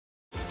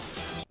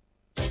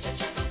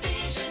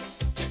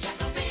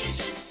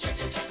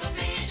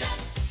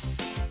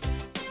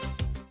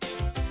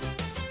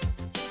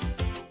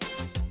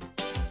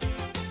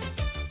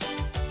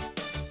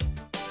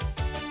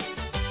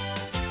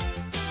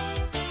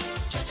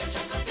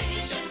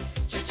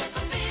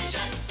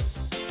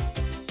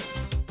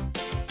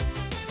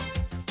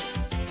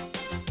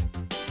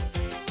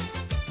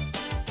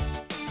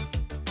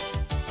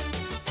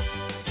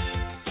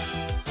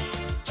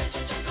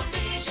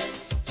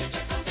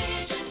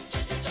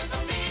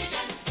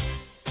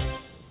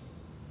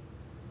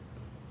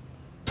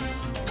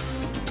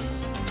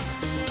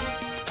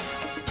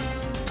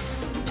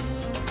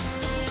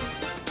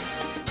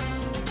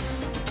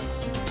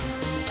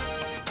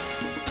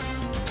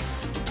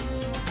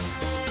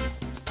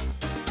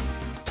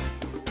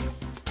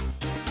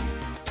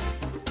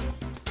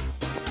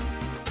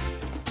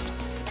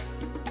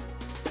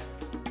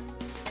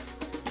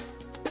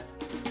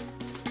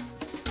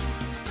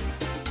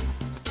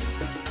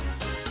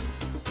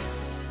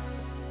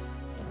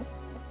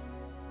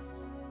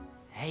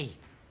Hey,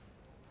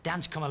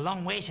 Dan's come a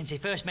long way since he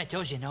first met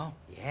us, you know.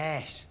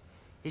 Yes.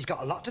 He's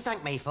got a lot to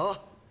thank me for.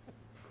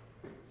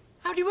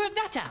 How'd you work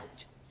that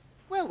out?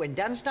 Well, when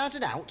Dan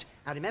started out,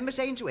 I remember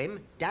saying to him,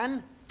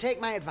 Dan,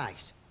 take my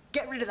advice.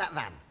 Get rid of that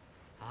van.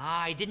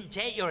 Ah, he didn't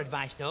take your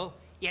advice, though.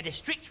 He had a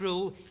strict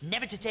rule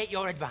never to take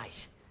your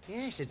advice.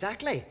 Yes,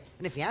 exactly.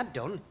 And if he had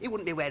done, he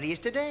wouldn't be where he is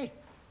today.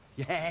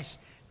 Yes,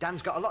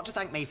 Dan's got a lot to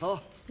thank me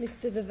for.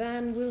 Mr. the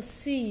van will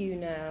see you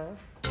now.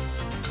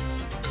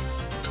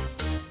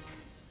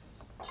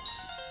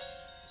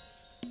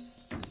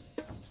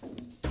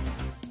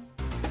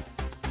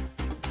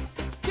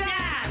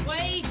 Dan!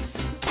 Wait!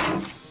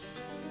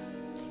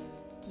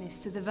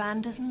 Mr. the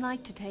van doesn't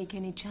like to take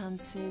any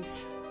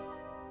chances.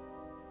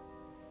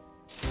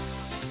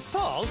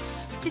 Paul, do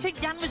you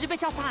think Dan was a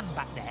bit offhand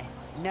back there?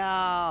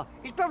 No,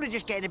 he's probably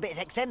just getting a bit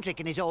eccentric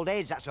in his old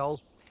age, that's all.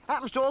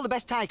 Happens to all the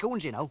best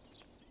tycoons, you know.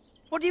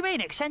 What do you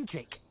mean,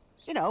 eccentric?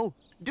 You know,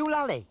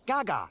 doolally,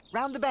 gaga,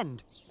 round the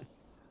bend.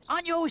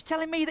 Aren't you always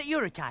telling me that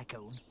you're a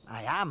tycoon?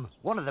 I am,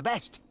 one of the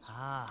best.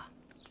 Ah.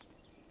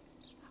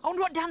 I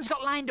wonder what Dan's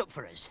got lined up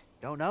for us.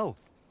 Don't know.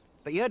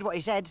 But you heard what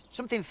he said,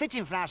 something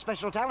fitting for our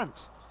special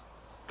talents.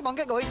 Come on,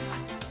 get going.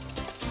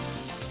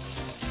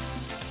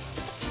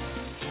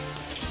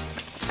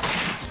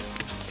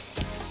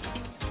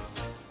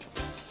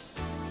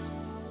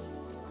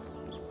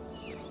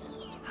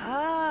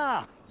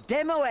 Ah,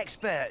 demo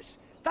experts.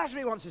 That's what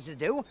he wants us to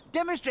do.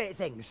 Demonstrate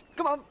things.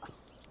 Come on.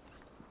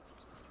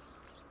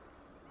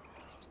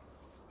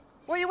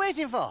 What are you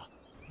waiting for?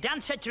 Dan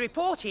said to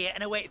report here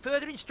and await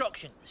further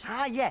instructions.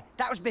 Ah, yeah,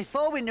 that was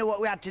before we knew what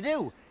we had to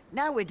do.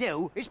 Now we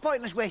do. It's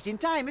pointless wasting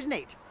time, isn't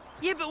it?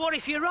 Yeah, but what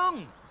if you're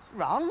wrong?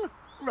 Wrong?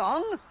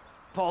 Wrong?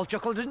 Paul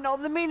Chuckle doesn't know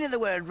the meaning of the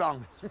word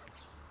wrong.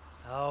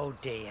 Oh,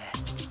 dear.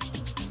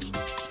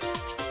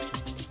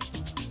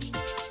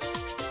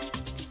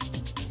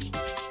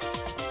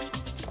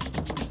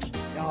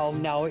 Oh,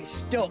 no, it's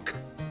stuck.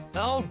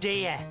 Oh,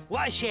 dear.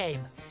 What a shame.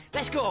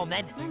 Let's go home,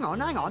 then. Hang on,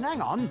 hang on,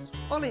 hang on.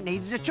 All it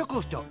needs is a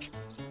Chuckle's touch.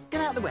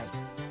 Get out of the way.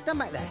 Stand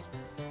back there.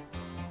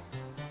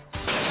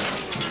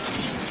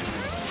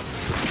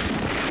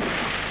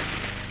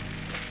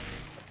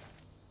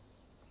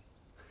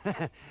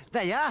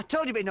 There you are.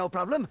 Told you it'd be no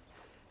problem.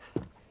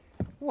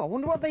 Oh, I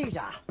wonder what these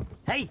are.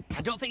 Hey,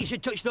 I don't think you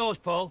should touch those,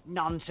 Paul.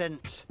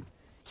 Nonsense.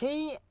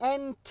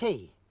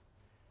 TNT.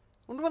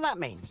 Wonder what that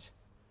means.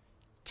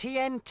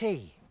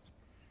 TNT.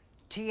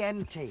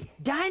 TNT.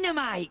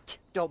 Dynamite!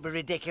 Don't be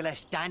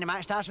ridiculous.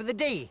 Dynamite starts with a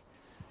D.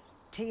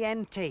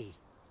 TNT.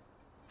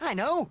 I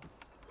know.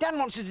 Dan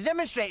wants us to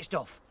demonstrate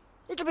stuff.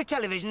 It'll be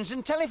televisions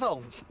and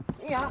telephones.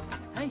 Yeah.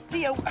 Hey? To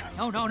you.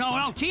 No, no, no,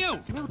 no, to you!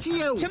 No, to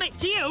you. To me,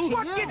 to you!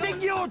 What do you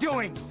think you're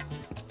doing?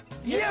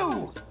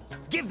 You!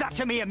 Give that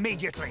to me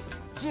immediately.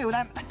 To you,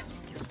 then.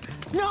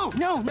 No,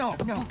 no, no,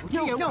 no,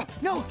 no, you. no,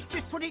 no.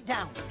 Just put it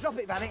down. Drop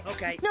it, Barry.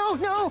 OK. No,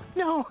 no,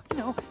 no,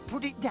 no.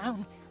 Put it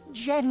down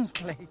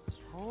gently.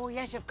 Oh,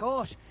 yes, of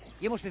course.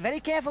 You must be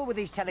very careful with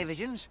these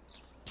televisions.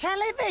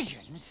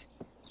 Televisions?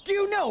 Do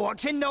you know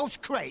what's in those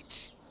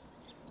crates?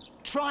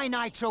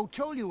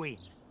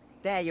 Trinitro-toluene.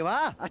 There you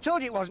are. I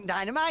told you it wasn't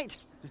dynamite.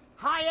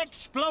 High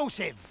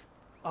explosive.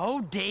 Oh,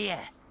 dear.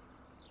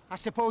 I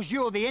suppose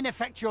you're the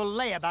ineffectual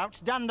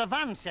layabouts Dan the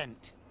van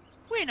sent.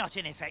 We're not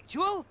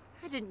ineffectual.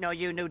 I didn't know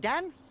you knew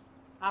Dan.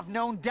 I've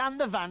known Dan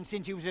the van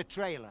since he was a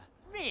trailer.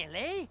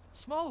 Really?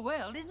 Small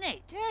world, isn't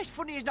it? Yeah, it's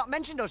funny he's not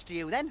mentioned us to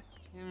you, then.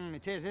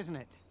 It is, isn't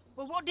it?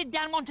 Well, what did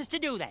Dan want us to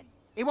do, then?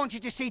 He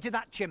wanted to see to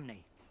that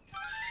chimney.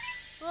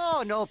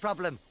 Oh, no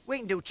problem. We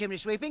can do chimney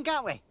sweeping,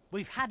 can't we?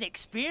 We've had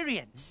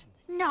experience.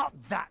 Not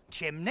that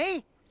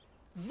chimney.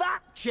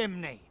 That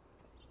chimney.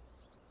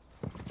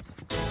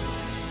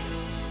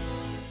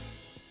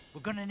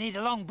 We're gonna need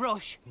a long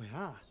brush. We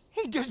are.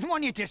 He doesn't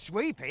want you to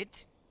sweep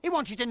it. He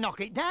wants you to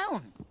knock it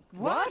down.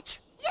 What?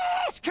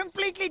 Yes,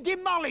 completely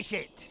demolish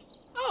it.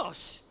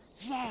 Us?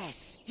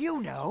 Yes,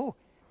 you know.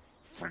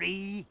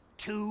 3,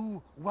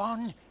 2,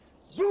 1,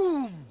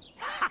 boom!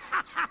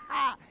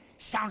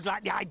 Sounds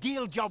like the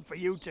ideal job for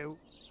you two.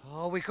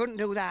 Oh, we couldn't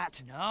do that.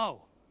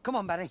 No. Come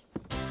on, Barry.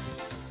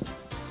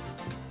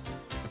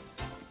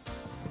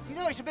 You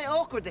know, it's a bit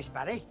awkward, this,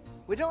 Barry.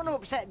 We don't want to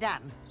upset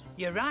Dan.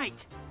 You're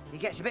right. He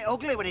gets a bit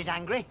ugly when he's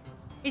angry.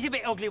 He's a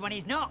bit ugly when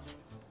he's not.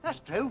 That's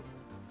true.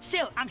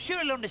 Still, I'm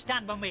sure he'll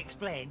understand when we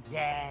explain.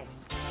 Yes.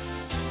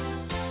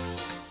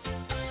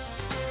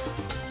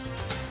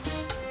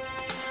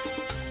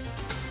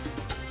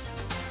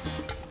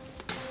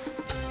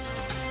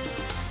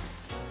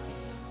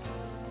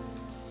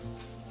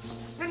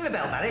 Ring the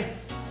bell, Barry.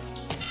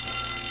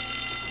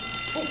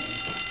 Oh.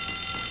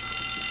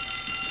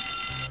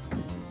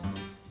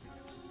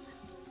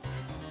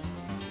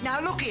 Now,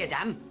 look here,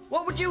 Dan.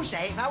 What would you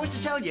say if I was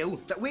to tell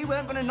you that we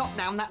weren't going to knock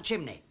down that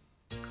chimney?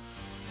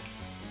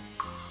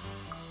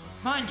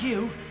 Mind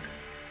you,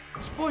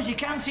 I suppose you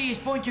can see his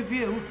point of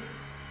view.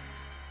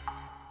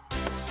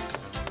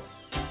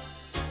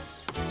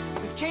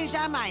 We've changed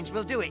our minds.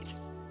 We'll do it.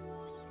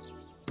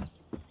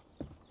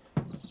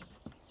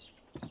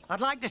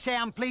 I'd like to say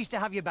I'm pleased to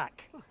have you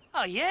back.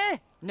 Oh, yeah?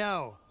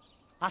 No.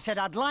 I said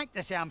I'd like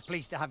to say I'm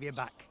pleased to have you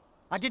back.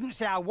 I didn't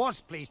say I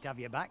was pleased to have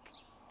you back.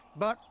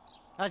 But,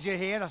 as you're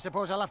here, I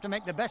suppose I'll have to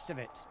make the best of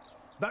it.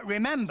 But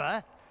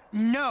remember,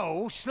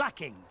 no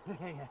slacking.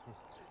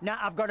 Now,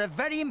 I've got a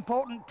very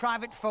important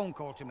private phone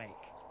call to make.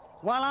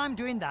 While I'm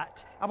doing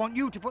that, I want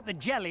you to put the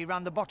jelly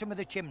round the bottom of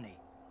the chimney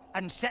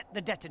and set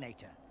the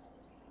detonator.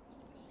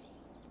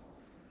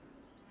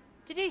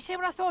 Did he say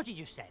what I thought he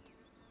just said?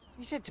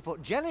 He said to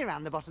put jelly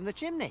around the bottom of the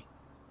chimney.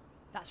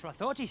 That's what I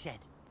thought he said.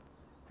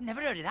 I've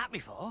never heard of that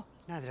before.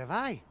 Neither have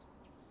I.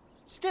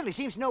 Still, he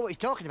seems to know what he's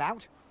talking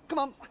about. Come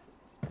on.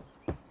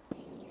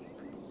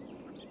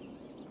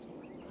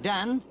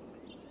 Dan?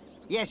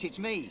 Yes, it's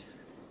me.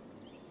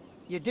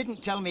 You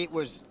didn't tell me it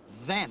was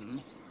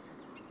them.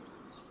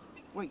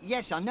 Well,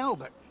 yes, I know,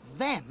 but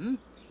them?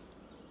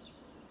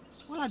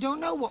 Well, I don't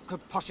know what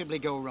could possibly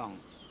go wrong.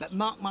 But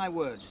mark my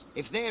words,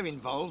 if they're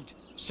involved,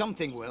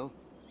 something will.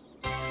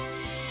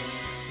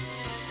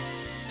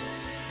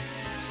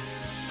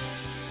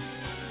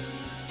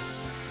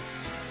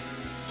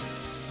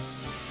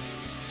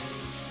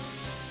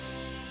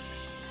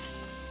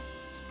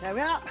 There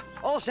we are.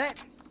 All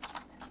set.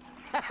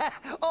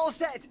 All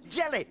set.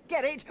 Jelly.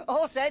 Get it?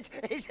 All set.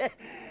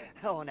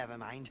 Oh, never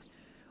mind.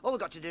 All we've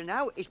got to do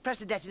now is press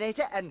the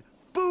detonator and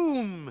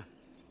boom!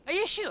 Are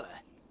you sure?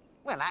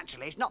 Well,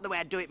 actually, it's not the way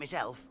I'd do it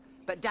myself.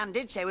 But Dan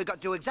did say we've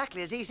got to do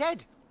exactly as he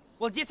said.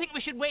 Well, do you think we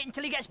should wait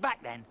until he gets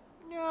back then?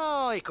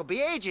 No, it could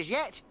be ages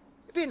yet.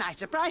 It'd be a nice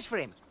surprise for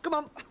him. Come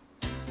on.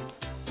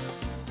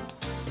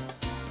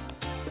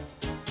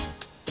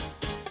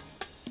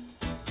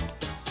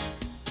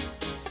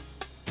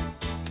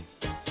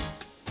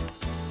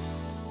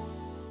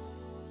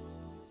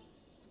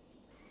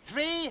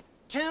 Three,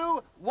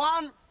 two,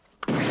 one.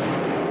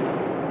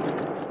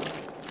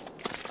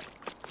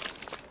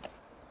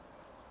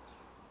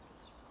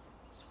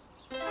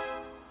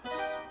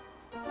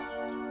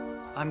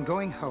 I'm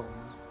going home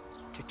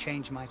to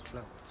change my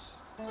clothes.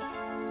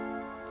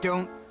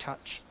 Don't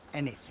touch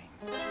anything.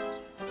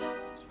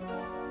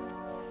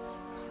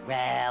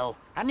 Well,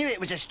 I knew it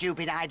was a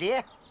stupid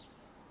idea.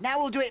 Now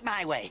we'll do it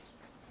my way.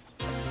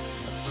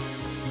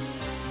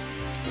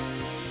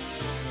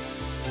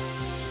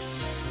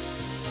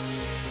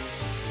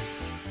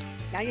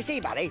 Now, you see,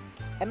 Barry,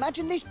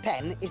 imagine this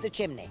pen is the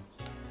chimney,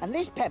 and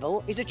this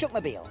pebble is the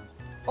chuckmobile.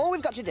 All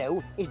we've got to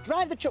do is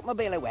drive the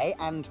chuckmobile away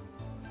and...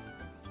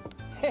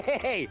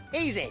 Hey,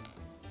 easy.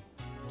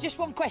 Just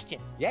one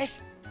question. Yes?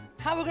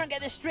 How are we going to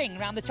get the string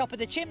round the top of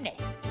the chimney?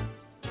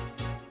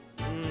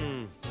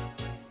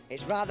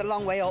 It's rather a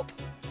long way up.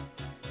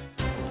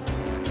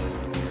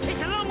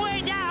 It's a long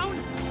way down.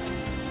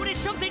 What if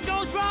something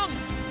goes wrong?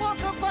 What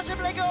could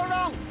possibly go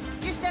wrong?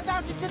 You step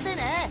out into thin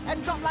air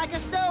and drop like a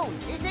stone.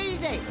 It's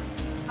easy.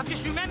 I've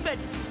just remembered.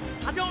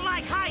 I don't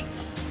like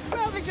heights.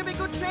 Well, this will be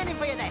good training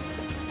for you then.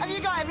 Have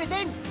you got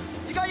everything?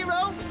 You got your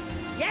rope?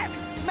 Yep.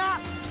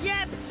 Map?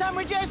 Yep.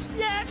 Sandwiches?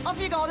 Yep.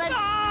 Off you go then.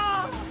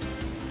 Ah!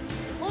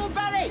 Oh,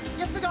 Barry,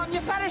 you've forgotten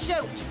your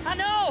parachute. I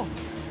know.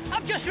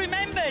 I've just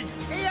remembered.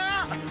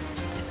 Yeah.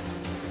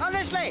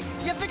 Honestly,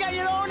 you'd forget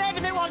your own head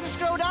if it wasn't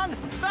screwed on.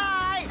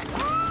 Bye.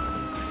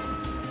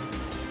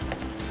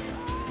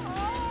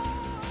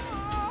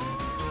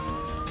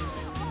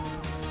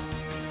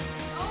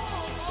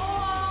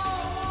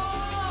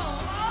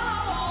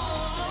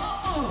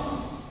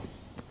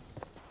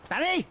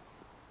 Barry?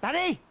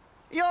 Barry?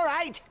 You all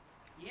right?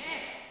 Yeah,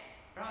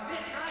 but I'm a bit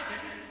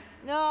frightened.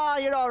 No,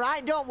 you're all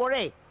right. Don't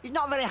worry. He's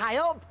not very high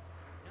up.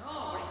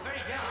 No, but it's very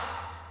dark.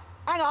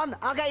 Hang on,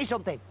 I'll get you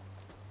something.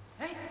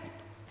 Hey?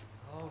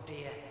 Oh,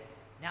 dear.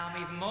 Now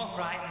I'm even more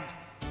frightened.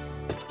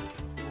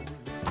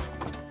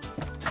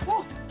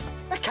 Oh,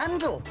 a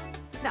candle.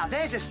 Now,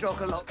 there's a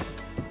stroke of luck.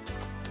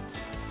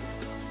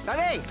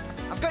 Barry,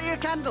 I've got you a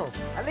candle.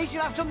 At least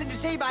you'll have something to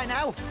see by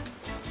now.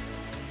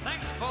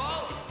 Thanks,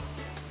 Paul.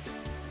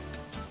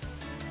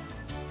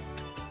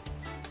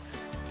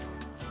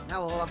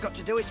 Now all I've got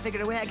to do is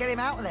figure a way to get him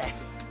out of there.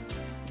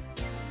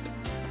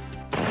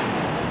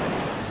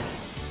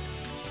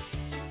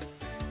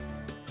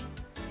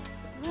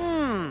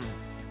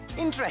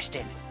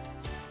 Interesting.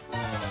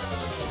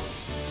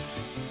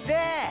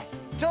 There!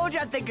 Told you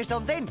I'd think of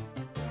something.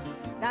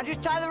 Now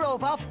just tie the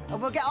rope off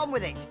and we'll get on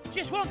with it.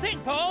 Just one thing,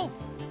 Paul.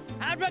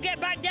 How do I get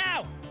back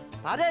down?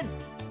 Pardon?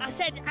 I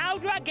said, how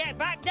do I get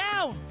back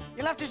down?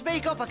 You'll have to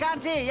speak up, I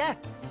can't hear you.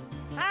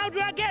 How do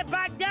I get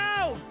back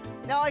down?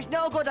 No, it's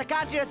no good, I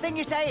can't hear a thing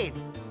you're saying.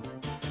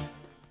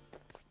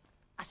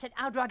 I said,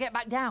 how do I get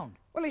back down?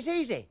 Well, it's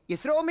easy. You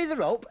throw me the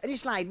rope and you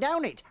slide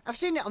down it. I've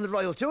seen it on the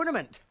Royal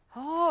Tournament.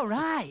 Oh,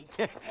 right.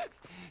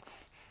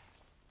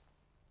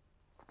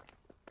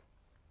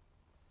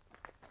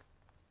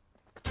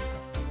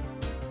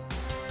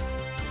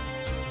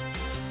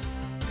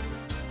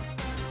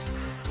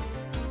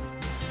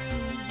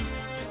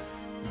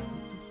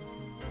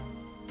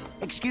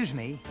 Excuse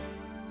me.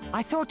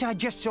 I thought I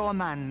just saw a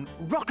man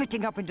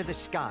rocketing up into the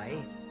sky,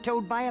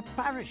 towed by a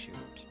parachute.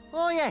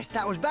 Oh, yes,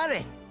 that was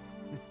Barry.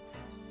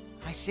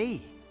 I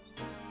see.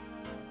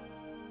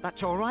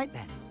 That's all right,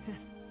 then.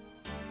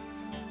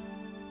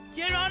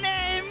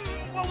 Geronimo!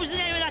 What was the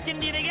name of that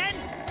Indian again?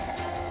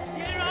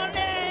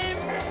 Geronimo!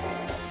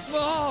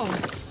 Whoa!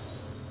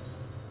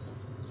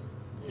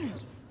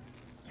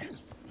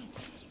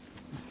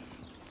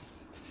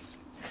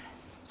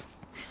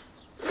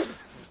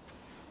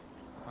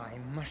 I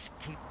must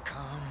keep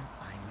calm.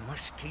 I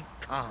must keep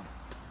calm.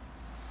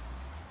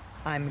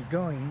 I'm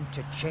going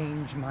to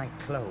change my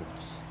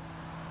clothes.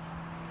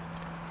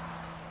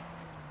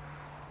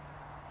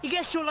 He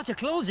gets through a lot of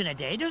clothes in a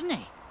day, doesn't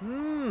he?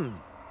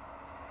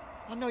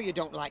 I know you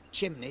don't like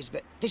chimneys,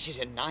 but this is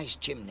a nice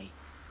chimney.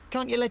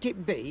 Can't you let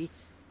it be?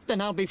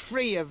 Then I'll be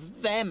free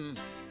of them.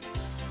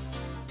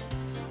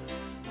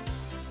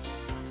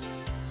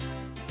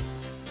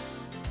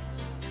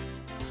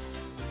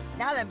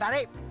 Now then,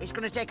 Barry, it's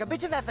going to take a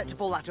bit of effort to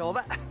pull that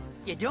over.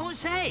 You don't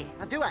say.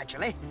 I do,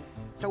 actually.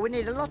 So we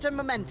need a lot of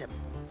momentum.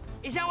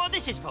 Is that what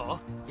this is for?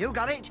 You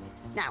got it.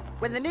 Now,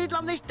 when the needle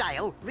on this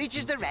dial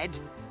reaches the red,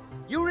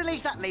 you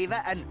release that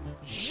lever and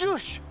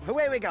zhoosh,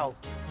 away we go.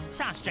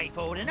 Sounds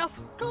straightforward enough.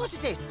 Of course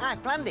it is. I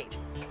planned it.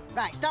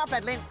 Right, start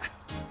pedaling.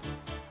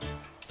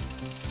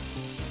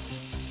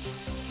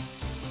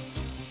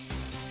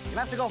 You'll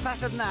have to go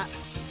faster than that.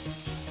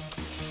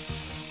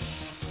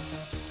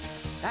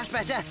 That's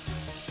better.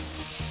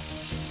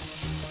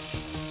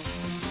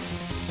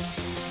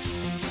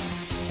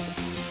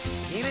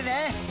 Nearly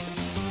there.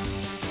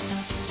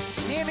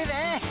 Nearly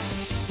there.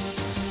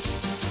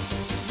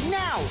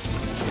 Now!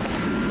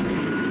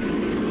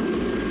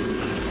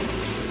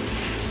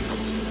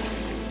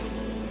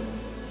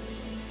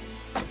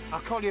 I'll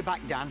call you back,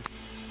 Dan.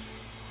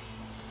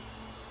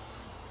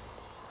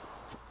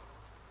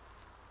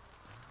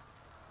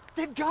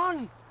 They've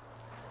gone!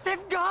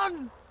 They've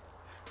gone!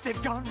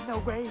 They've gone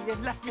away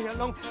and left me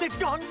alone. They've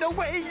gone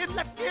away and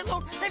left me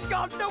alone. They've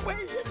gone away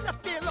and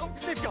left me alone.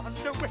 They've gone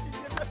away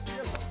and left me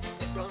alone.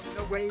 They've gone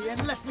away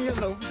and left me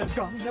alone. They've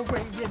gone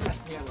away and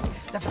left me alone.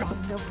 They've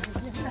gone away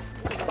and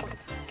left me alone.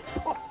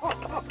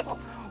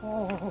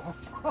 Oh.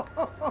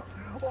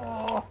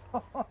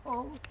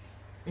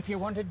 If you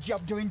want a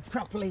job doing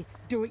properly,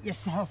 do it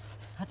yourself.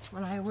 That's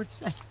what I would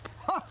say.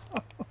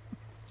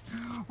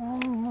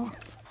 Oh.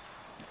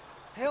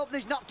 I hope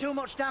there's not too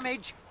much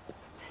damage.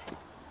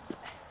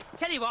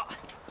 Tell you what,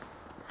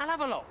 I'll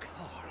have a look.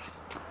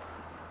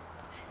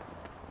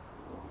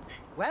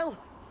 Well,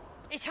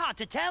 It's hard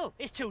to tell.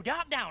 It's too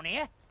dark down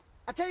here.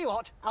 I tell you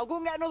what, I'll go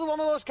and get another one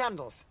of those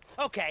candles.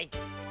 OK.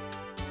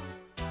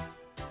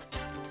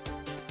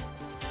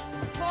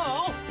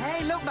 Paul,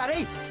 Hey, look,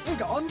 Barry. We've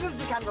got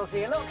hundreds of candles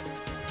here, look.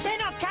 they're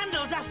not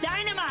candles, that's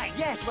dynamite.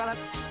 Yes, well,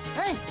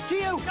 hey, to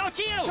you. No,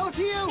 to you. No,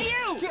 to you. To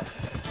you.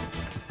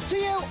 To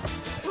you.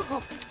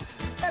 Oh.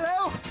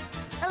 Hello.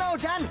 Hello,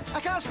 Dan. I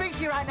can't speak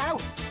to you right now.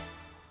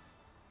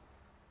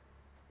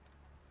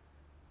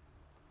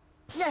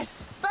 Yes,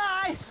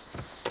 bye.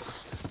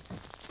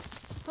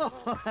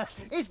 Oh,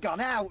 it's gone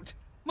out.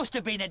 Must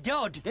have been a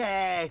dud.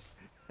 Yes.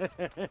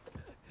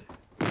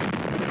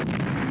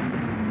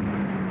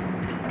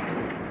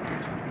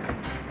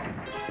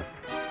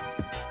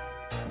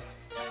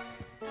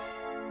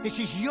 This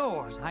is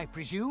yours, I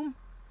presume?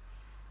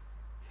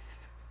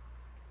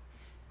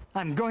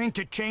 I'm going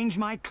to change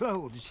my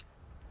clothes.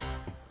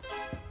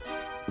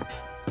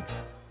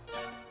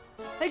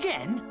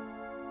 Again?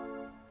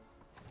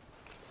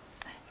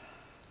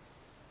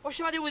 What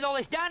shall I do with all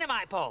this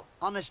dynamite, Paul?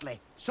 Honestly,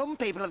 some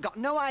people have got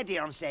no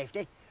idea on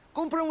safety.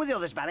 Go and put on with the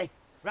others, Barry.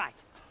 Right.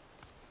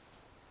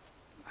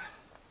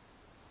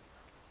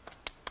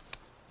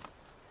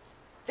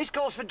 This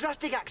calls for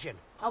drastic action.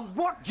 And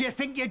what do you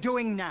think you're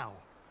doing now?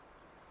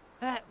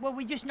 Well,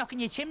 we're just knocking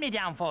your chimney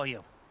down for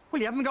you. Well,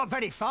 you haven't got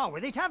very far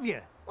with it, have you?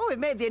 Oh, we've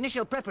made the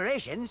initial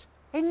preparations.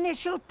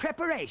 Initial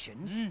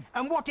preparations?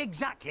 And what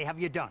exactly have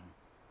you done?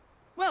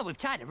 Well, we've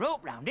tied a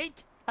rope round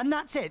it. And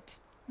that's it?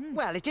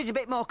 Well, it is a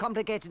bit more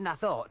complicated than I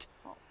thought.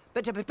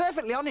 But to be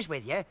perfectly honest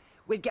with you,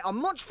 we'd get on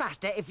much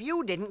faster if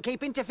you didn't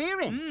keep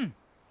interfering.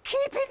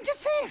 Keep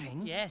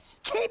interfering? Yes.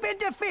 Keep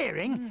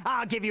interfering?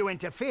 I'll give you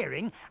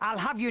interfering. I'll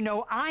have you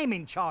know I'm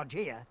in charge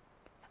here.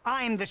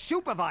 I'm the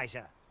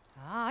supervisor.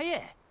 Ah,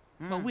 yeah.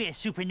 Well, we're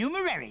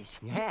supernumeraries.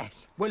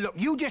 Yes. Well, look,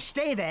 you just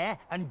stay there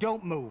and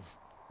don't move.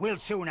 We'll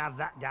soon have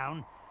that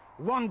down.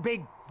 One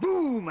big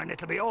boom and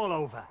it'll be all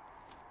over.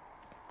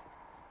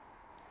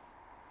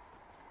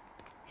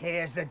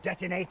 Here's the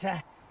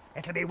detonator.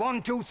 It'll be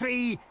 1, 2,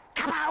 3,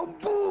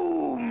 kapow,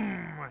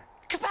 boom!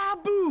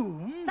 Kapow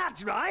boom!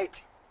 That's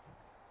right.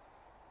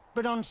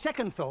 But on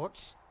second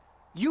thoughts,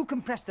 you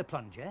can press the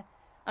plunger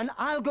and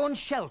I'll go and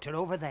shelter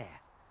over there.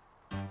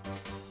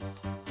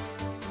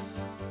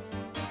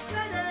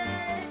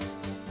 Ready?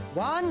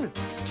 1,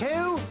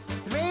 2,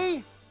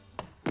 3.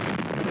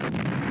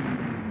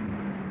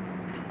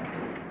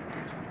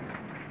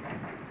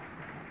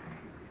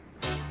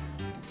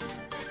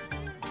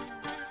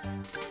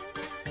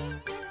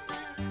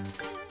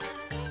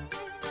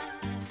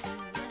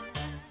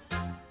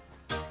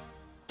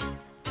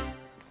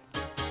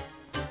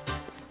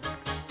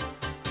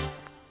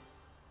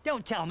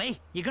 Don't tell me.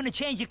 You're going to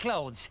change your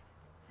clothes.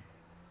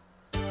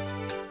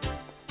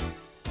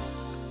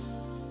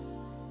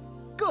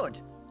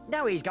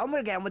 Now he's gone,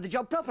 we'll get on with the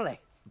job properly.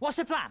 What's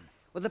the plan?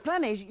 Well, the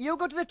plan is you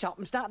go to the top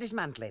and start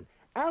dismantling.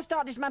 I'll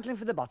start dismantling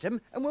for the bottom,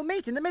 and we'll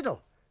meet in the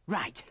middle.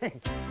 Right.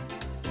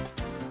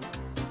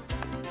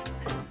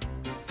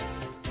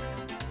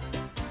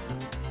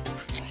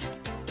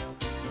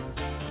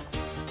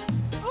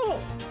 Oh,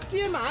 do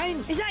you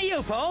mind? Is that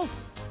you, Paul?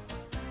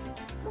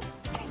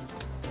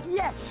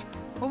 Yes.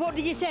 Well, what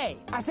did you say?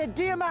 I said,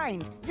 do you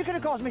mind? You could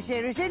have caused me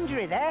serious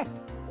injury there.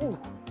 Ooh.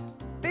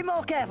 Be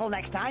more careful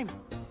next time.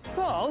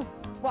 Paul,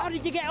 how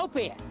did you get up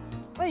here?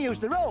 I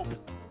used the rope.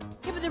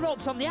 Give me the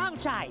ropes on the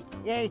outside.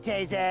 Yeah, it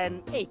is,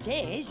 It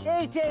is?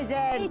 It is,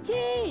 It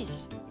is.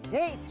 Is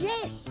it?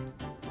 Yes.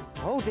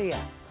 Oh, dear.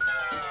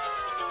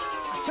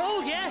 I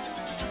told you.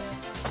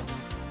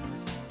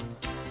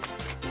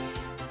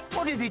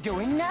 What are they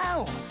doing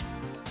now?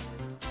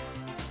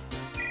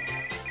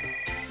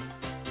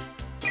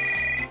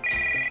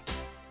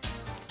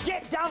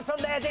 Get down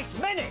from there this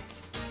minute!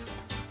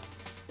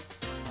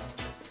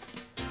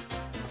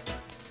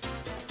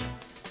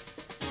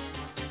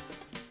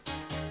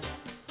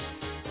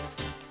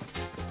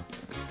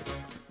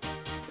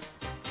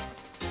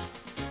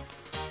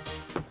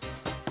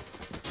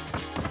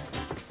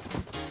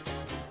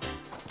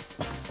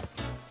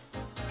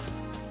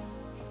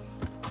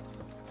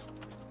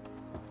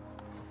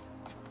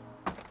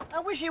 I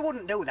wish you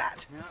wouldn't do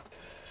that. No.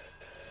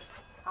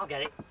 I'll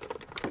get it.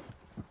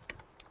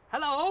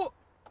 Hello?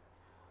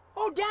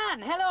 Oh,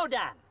 Dan. Hello,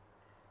 Dan.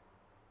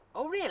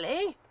 Oh,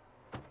 really?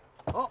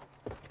 Oh.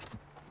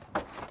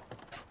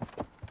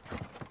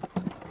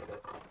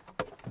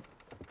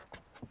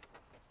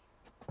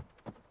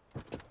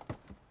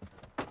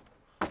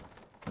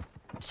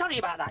 Sorry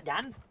about that,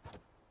 Dan.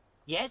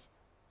 Yes?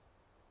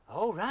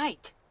 Oh,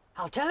 right.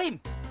 I'll tell him.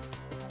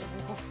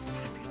 Oh,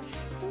 fabulous.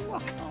 Oh, I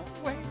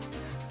can't wait.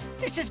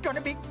 This is going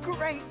to be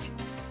great.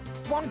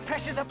 One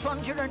press of the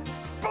plunger and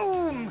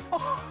boom!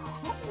 Oh,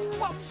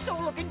 I'm so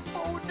looking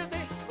forward to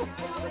this.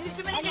 Just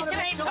a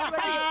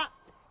minute.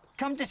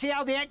 Come to see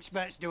how the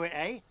experts do it,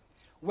 eh?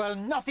 Well,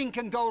 nothing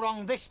can go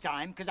wrong this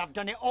time, because I've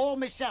done it all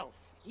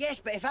myself. Yes,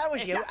 but if I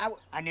was you,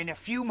 And in a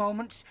few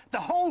moments, the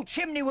whole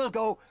chimney will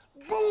go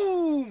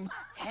boom!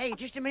 Hey,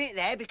 just a minute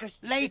there, because...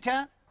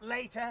 Later.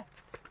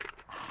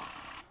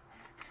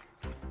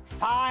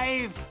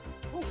 5,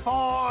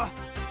 4,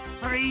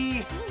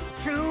 3,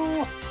 2,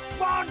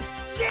 1,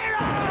 0!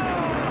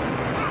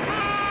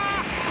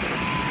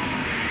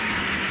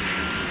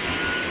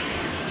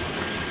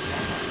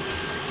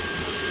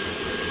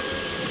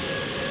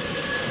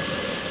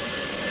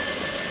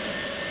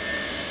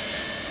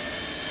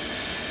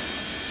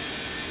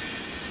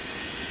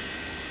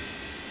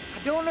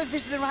 I don't know if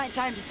this is the right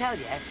time to tell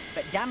you,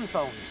 but Dan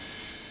phoned.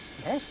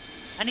 Yes?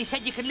 And he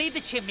said you can leave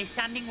the chimney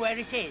standing where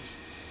it is.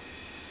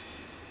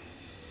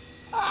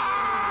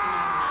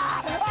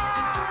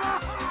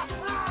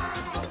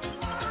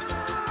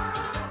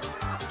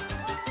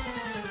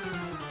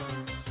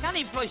 Dan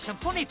employs some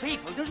funny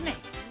people, doesn't he?